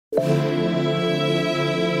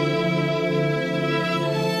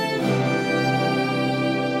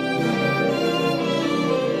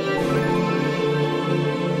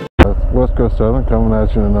Marco Southern coming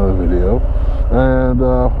at you in another video. And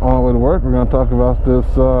on our way to work, we're going to talk about this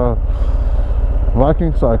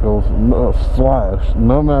Viking Cycles /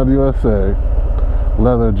 Nomad USA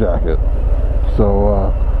leather jacket.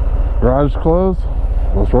 So garage closed,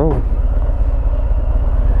 let's roll.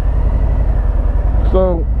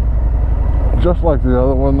 So just like the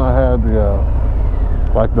other one, I had the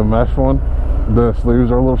like the mesh one, the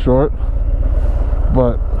sleeves are a little short,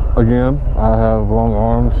 but again, I have long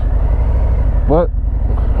arms. But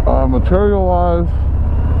material wise,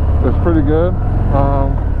 it's pretty good.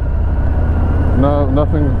 No,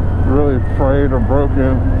 nothing really frayed or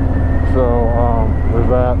broken. So there's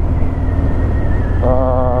that.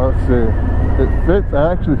 Let's see. It fits. It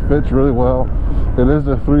actually fits really well. It is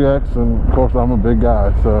a 3X, and of course I'm a big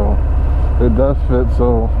guy, so it does fit.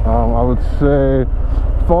 So I would say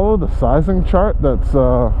follow the sizing chart that's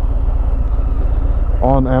on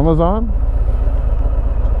Amazon.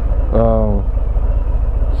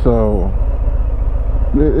 So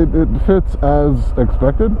it fits as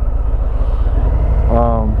expected.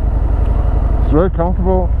 It's very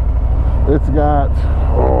comfortable. It's got,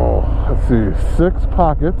 let's see, 6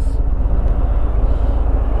 pockets.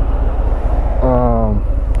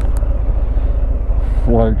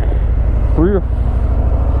 Like 3 or,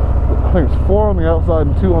 I think it's 4 on the outside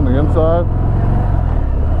and 2 on the inside.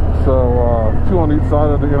 So 2 on each side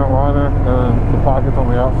of the inner liner and the pockets on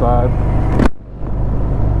the outside.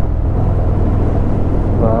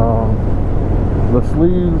 The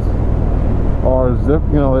sleeves are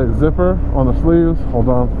zipper on the sleeves. Hold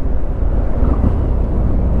on.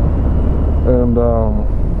 And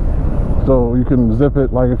so you can zip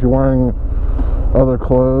it like if you're wearing other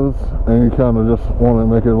clothes and you kind of just want to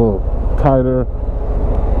make it a little tighter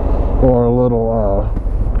or a little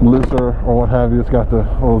looser or what have you. It's got the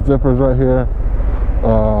little zippers right here.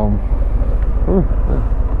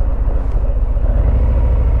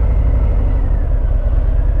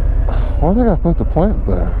 Why did I put the plant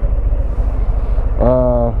there?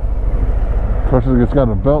 Of course, it's got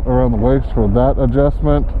a belt around the waist for that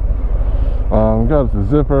adjustment. Got the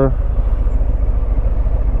zipper.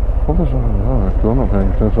 What was wrong? I'm not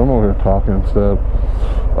paying attention. I'm over here talking instead.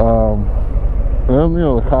 And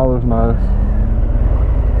the collar's nice.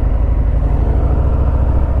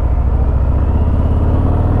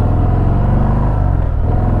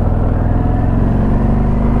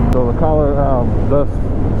 So the collar does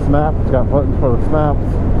snap. It's got buttons for the snaps.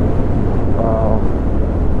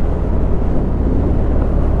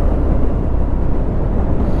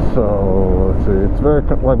 So let's see. It's very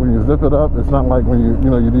like when you zip it up. It's not like when you do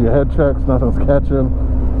your head checks. Nothing's catching.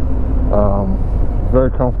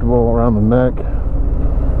 Very comfortable around the neck.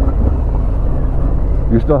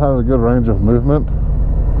 You still have a good range of movement.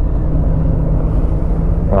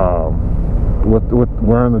 With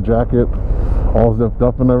wearing the jacket all zipped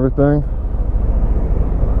up and everything.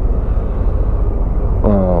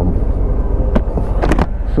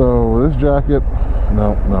 So this jacket,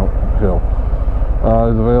 Hill,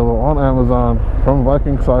 is available on Amazon from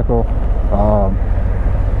Viking Cycle,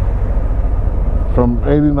 from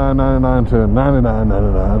 $89.99 to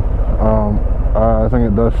 $99.99. I think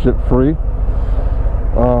it does ship free,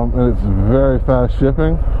 and it's very fast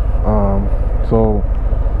shipping. So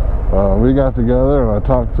we got together and I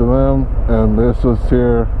talked to them, and this was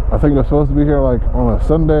here. I think it was supposed to be here like on a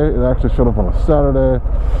Sunday. It actually showed up on a Saturday,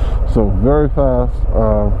 so very fast.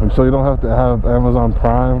 And so you don't have to have Amazon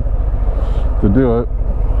Prime to do it,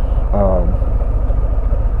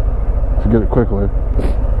 to get it quickly.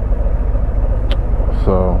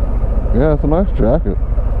 So yeah, it's a nice jacket.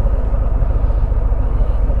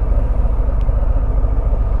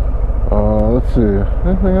 Let's see,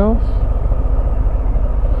 anything else?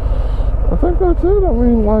 I think that's it. I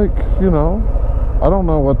mean, like, I don't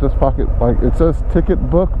know what this pocket, like, it says ticket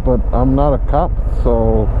book, but I'm not a cop,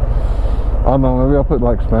 so I don't know, maybe I'll put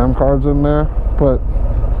like spam cards in there. But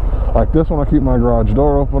like this one, I keep my garage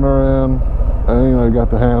door opener in, and you got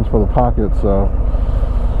the hands for the pocket, so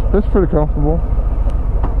it's pretty comfortable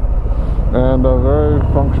and very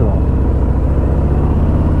functional.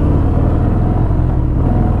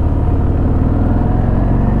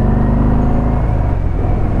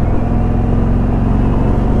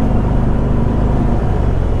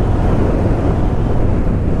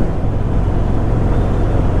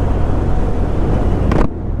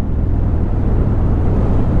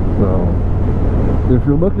 If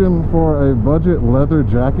you're looking for a budget leather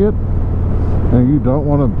jacket and you don't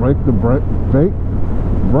want to break the bank,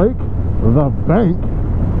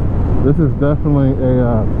 this is definitely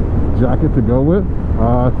a jacket to go with.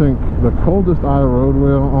 I think the coldest I rode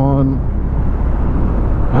wheel on,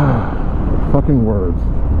 fucking words.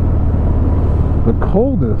 The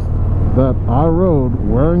coldest that I rode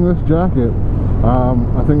wearing this jacket,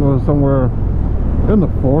 I think it was somewhere in the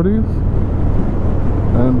 40s.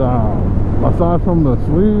 And aside from the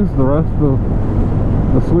sleeves, the rest of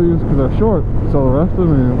the sleeves, because they're short, so the rest of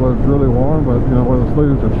me was really warm, but you know, where the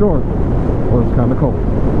sleeves are short, was kind of cold.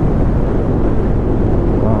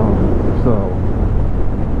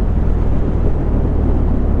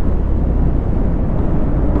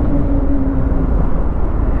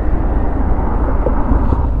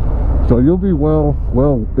 So you'll be well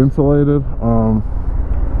insulated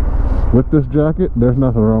with this jacket. There's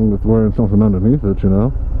nothing wrong with wearing something underneath it, you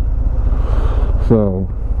know. So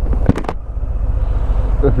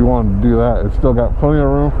if you want to do that, it's still got plenty of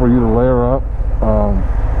room for you to layer up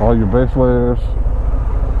all your base layers,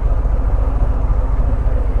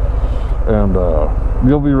 and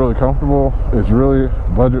you'll be really comfortable. It's really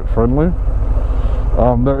budget friendly.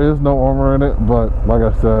 There is no armor in it, but like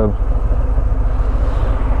I said,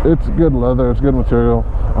 it's good leather, it's good material.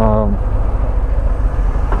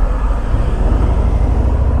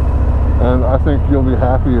 And I think you'll be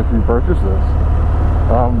happy if you purchase this.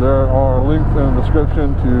 There are links in the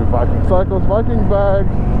description to Viking Cycles, Viking bags,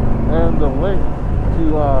 and the link to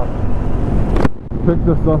pick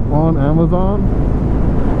this up on Amazon.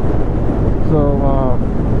 So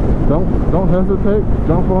don't hesitate,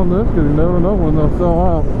 jump on this, because you never know when they'll sell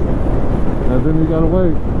out, and then you gotta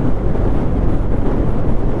wait.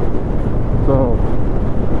 So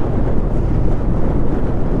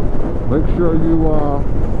make sure you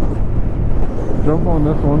jump on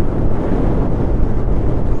this one.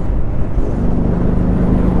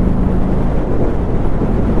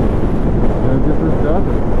 And get this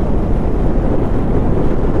jacket.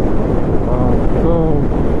 So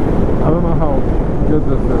I don't know how good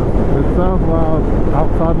this is. It sounds loud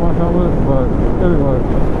outside my helmet, but anyway,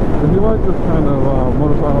 if you like this kind of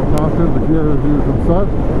motorcycle content, the gear reviews and such,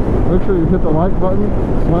 make sure you hit the like button,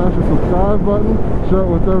 smash the subscribe button, share it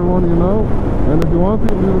with everyone you know, and if you want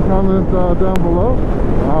to, leave a comment down below.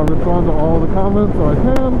 I'll respond to all the comments that I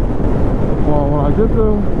can, well, when I get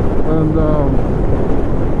them, and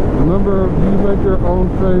remember, you make your own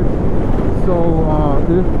fate, so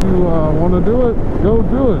if you want to do it, go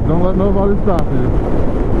do it. Don't let nobody stop you.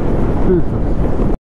 Deuces.